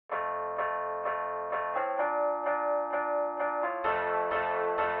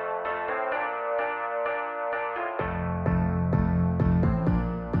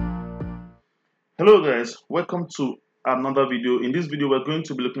Hello guys, welcome to another video. In this video, we're going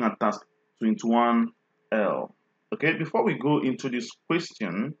to be looking at task 21L. Okay, before we go into this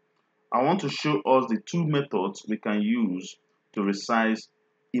question, I want to show us the two methods we can use to resize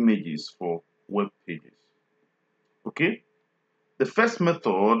images for web pages. Okay, the first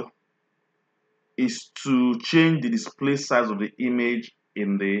method is to change the display size of the image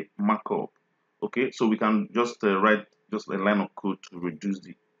in the markup. Okay, so we can just write just a line of code to reduce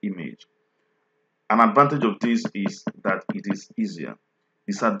the image. An advantage of this is that it is easier.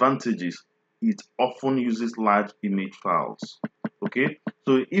 Disadvantage is it often uses large image files. Okay,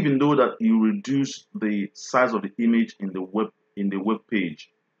 so even though that you reduce the size of the image in the web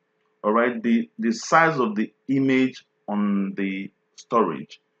page, all right, the size of the image on the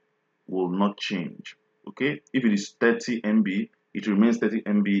storage will not change. Okay, if it is 30 MB, it remains 30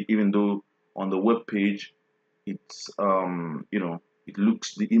 MB, even though on the web page it's the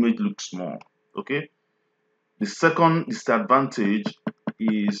image looks small. Okay, the second disadvantage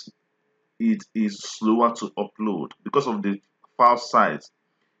is it is slower to upload because of the file size.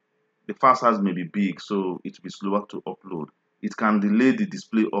 The file size may be big, so it will be slower to upload. It can delay the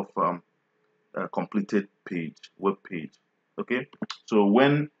display of a completed web page. Okay, so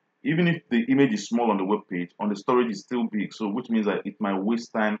even if the image is small on the web page, on the storage is still big. So which means that it might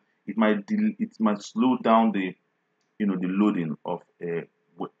waste time. It might slow down the loading of a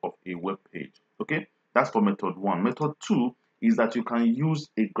web page. Okay, that's for method one. Method two is that you can use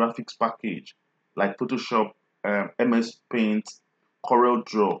a graphics package like Photoshop, MS Paint, Corel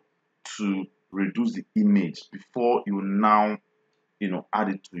Draw to reduce the image before you now add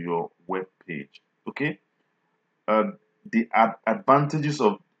it to your web page. Okay, the advantages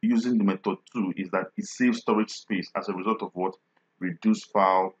of using the method two is that it saves storage space as a result of what? Reduced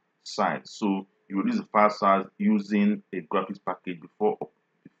file size. So you reduce the file size using a graphics package before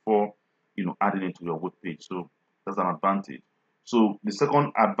adding it to your web page. So that's an advantage. So the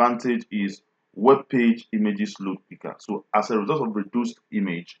second advantage is web page images load quicker. So as a result of reduced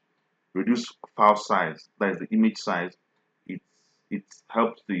file size, that is the image size, it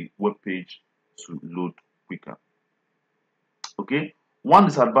helps the web page to load quicker. Okay, one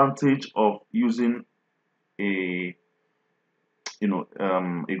disadvantage of using a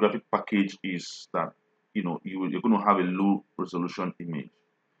a graphic package is that you're going to have a low resolution image.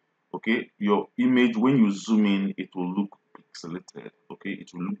 Okay, your image, when you zoom in, it will look pixelated. Okay,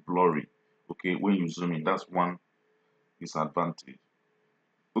 it will look blurry. Okay, when you zoom in, that's one disadvantage.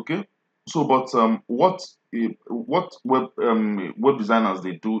 Okay, so but what web designers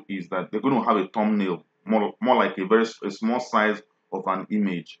they do is that they're going to have a thumbnail more like a small size of an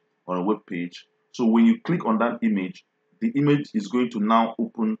image on a web page. So when you click on that image, the image is going to now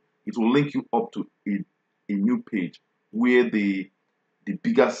open. It will link you up to a new page where the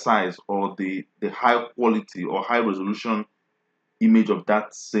bigger size or the high quality or high resolution image of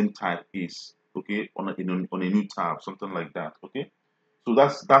that same type is. Okay, on a new tab, something like that. Okay, so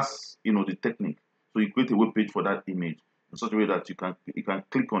that's the technique. So you create a web page for that image in such a way that you can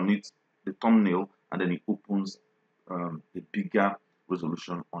click on it, the thumbnail, and then it opens a bigger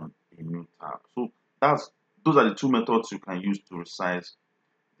resolution on a new tab. So those are the two methods you can use to resize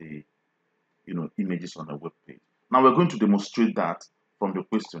the images on a web page. Now we're going to demonstrate that from the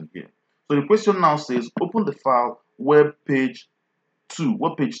question here. So the question now says open the file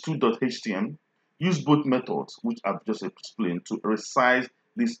webpage2.html. Use both methods, which I've just explained, to resize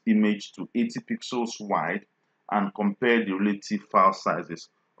this image to 80 pixels wide and compare the relative file sizes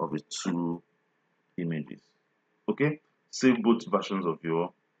of the two images. Okay, save both versions of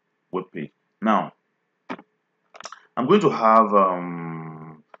your web page. Now, I'm going to have,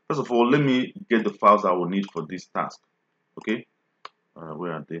 first of all, let me get the files I will need for this task. Okay,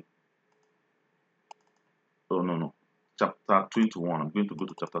 where are they? Oh, no. Chapter 21. I'm going to go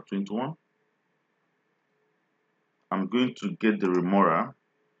to chapter 21. I'm going to get the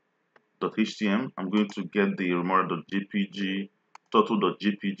remora.html. I'm going to get the remora.jpg,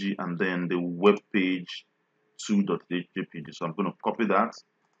 turtle.jpg, and then the web page 2.jpg. So I'm going to copy that.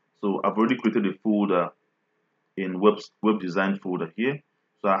 So I've already created a folder in web design folder here.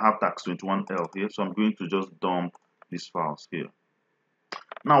 So I have tax 21L here. So I'm going to just dump these files here.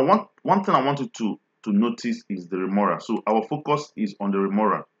 Now, one thing I wanted to notice is the remora. So our focus is on the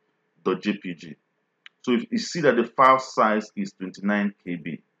remora.jpg. So if you see that the file size is 29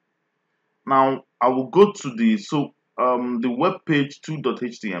 KB. Now I will go to the web page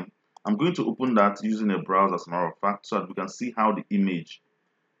 2.html. I'm going to open that using a browser as a matter of fact, so that we can see how the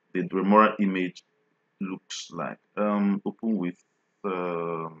remora image looks like. Open with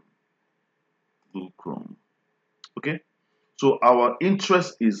Google Chrome. Okay, So our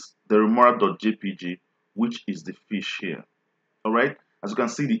interest is the remora.jpg, which is the fish here. All right. As you can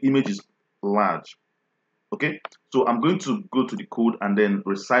see, the image is large. Okay. So I'm going to go to the code and then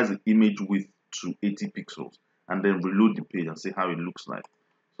resize the image width to 80 pixels and then reload the page and see how it looks like.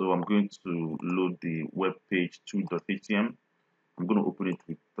 So I'm going to load the web page 2.htm. I'm going to open it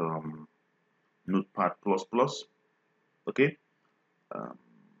with Notepad++. Okay.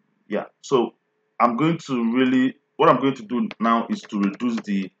 Yeah. So I'm going to what I'm going to do now is to reduce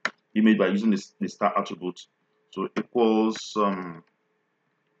the image by using the star attribute. So equals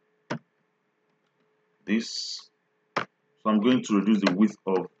this. So I'm going to reduce the width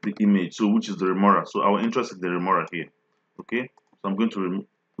of the image, so which is the remora. So our interest is the remora here. Okay. So I'm going to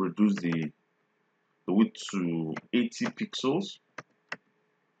reduce the width to 80 pixels,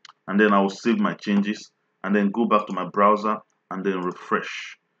 and then I will save my changes and then go back to my browser and then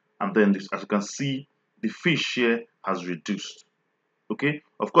refresh. And then this, as you can see, the fish here has reduced. Okay,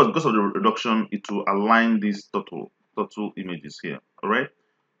 of course, because of the reduction, it will align these turtle images here. All right,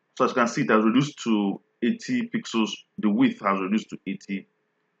 so as you can see, it has reduced to 80 pixels. The width has reduced to 80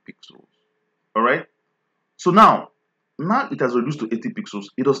 pixels. All right, so now it has reduced to 80 pixels.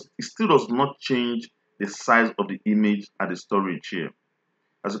 It still does not change the size of the image at the storage here.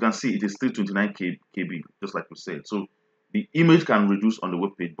 As you can see, it is still 29 KB, just like we said. So the image can reduce on the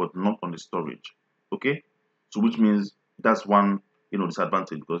web page, but not on the storage. Okay, so which means that's one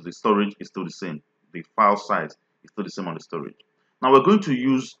disadvantage, because the storage is still the same. The file size is still the same on the storage. Now we're going to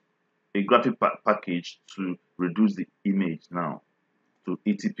use a graphic package to reduce the image now to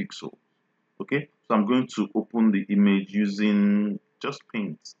 80 pixels. Okay, so I'm going to open the image using just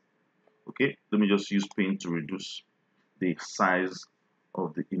Paint. Okay, let me just use Paint to reduce the size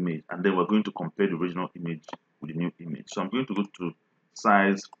of the image, and then we're going to compare the original image with the new image. So I'm going to go to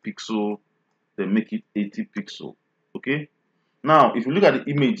size, pixel, then make it 80 pixel. Okay, now if you look at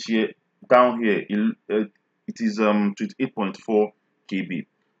the image here, down here, it is 28.4 KB.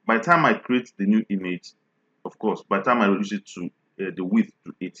 By the time I create the new image, of course, by the time I reduce it to the width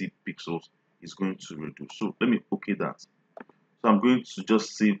to 80 pixels, it's going to reduce. So let me okay that. So I'm going to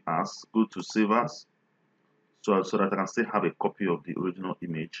just save as, go to save as, so that I can still have a copy of the original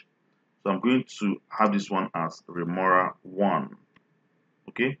image. So I'm going to have this one as Remora 1.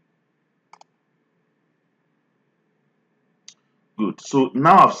 Okay. Good. So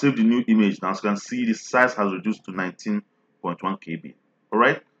now I've saved the new image. Now as you can see, the size has reduced to 19.1 KB. All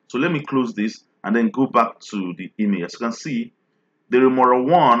right. So let me close this and then go back to the image. As you can see, the Remora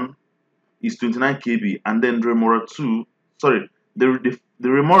 1 is 29 KB, and then the Remora 2, sorry, the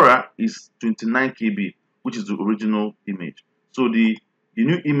Remora is 29 KB, which is the original image. So the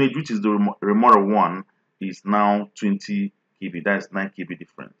new image, which is the Remora 1, is now 20 KB. That is 9 KB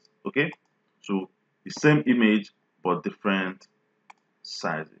difference. Okay, so the same image but different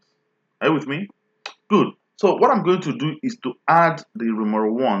sizes. Are you with me? Good. So what I'm going to do is to add the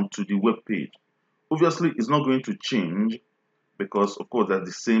Remora 1 to the web page. Obviously, it's not going to change because, of course, that's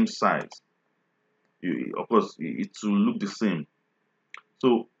the same size. Of course, it will look the same.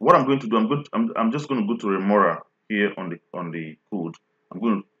 So what I'm going to do, I'm just going to go to Remora here on the code. I'm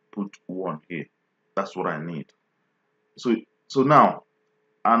going to put 1 here. That's what I need. So now,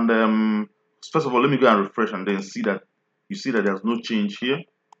 and first of all, let me go and refresh and then see that you see that there's no change here.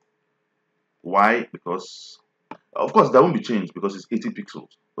 Why? Because of course there won't be change because it's 80 pixels.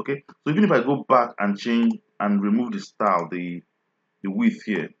 Okay. So even if I go back and change and remove the style, the width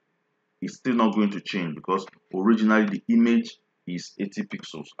here, it's still not going to change because originally the image is 80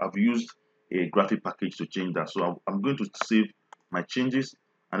 pixels. I've used a graphic package to change that. So I'm going to save my changes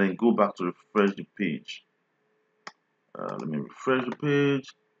and then go back to refresh the page. Let me refresh the page.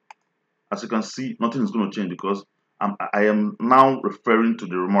 As you can see, nothing is going to change because I am now referring to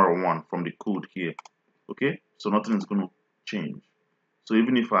the Remora 1 from the code here. Okay, so nothing is going to change. So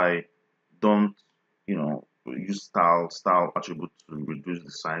even if I don't, use style attribute to reduce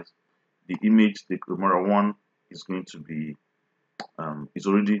the size, the image, the Remora 1 is going to be is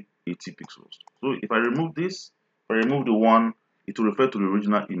already 80 pixels. So if I remove this, if I remove the 1, it will refer to the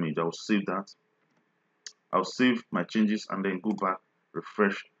original image. I will save that. I'll save my changes and then go back,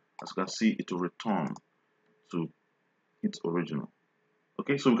 refresh. As you can see, it will return to its original.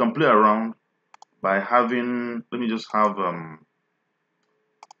 Okay, so we can play around by having, let me just have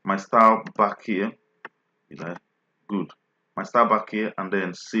my style back here. Good. My style back here and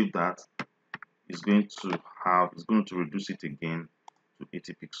then save that. It's going to reduce it again to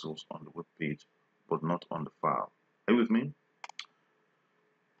 80 pixels on the web page, but not on the file. Are you with me?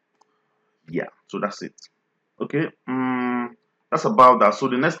 Yeah, so that's it. Okay, that's about that. So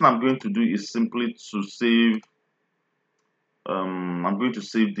the next thing I'm going to do is simply to save I'm going to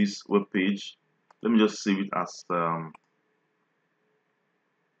save this web page. Let me just save it as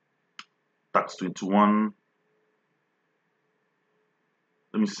tax 21.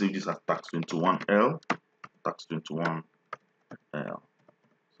 Let me save this as tax 21L. Tax 21L.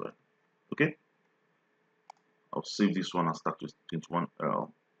 Sorry. Okay. I'll save this one as tax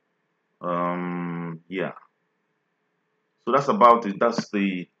 21L. Yeah. So that's about it. That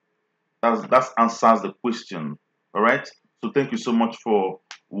answers the question. All right. So thank you so much for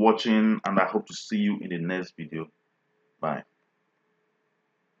watching, and I hope to see you in the next video. Bye.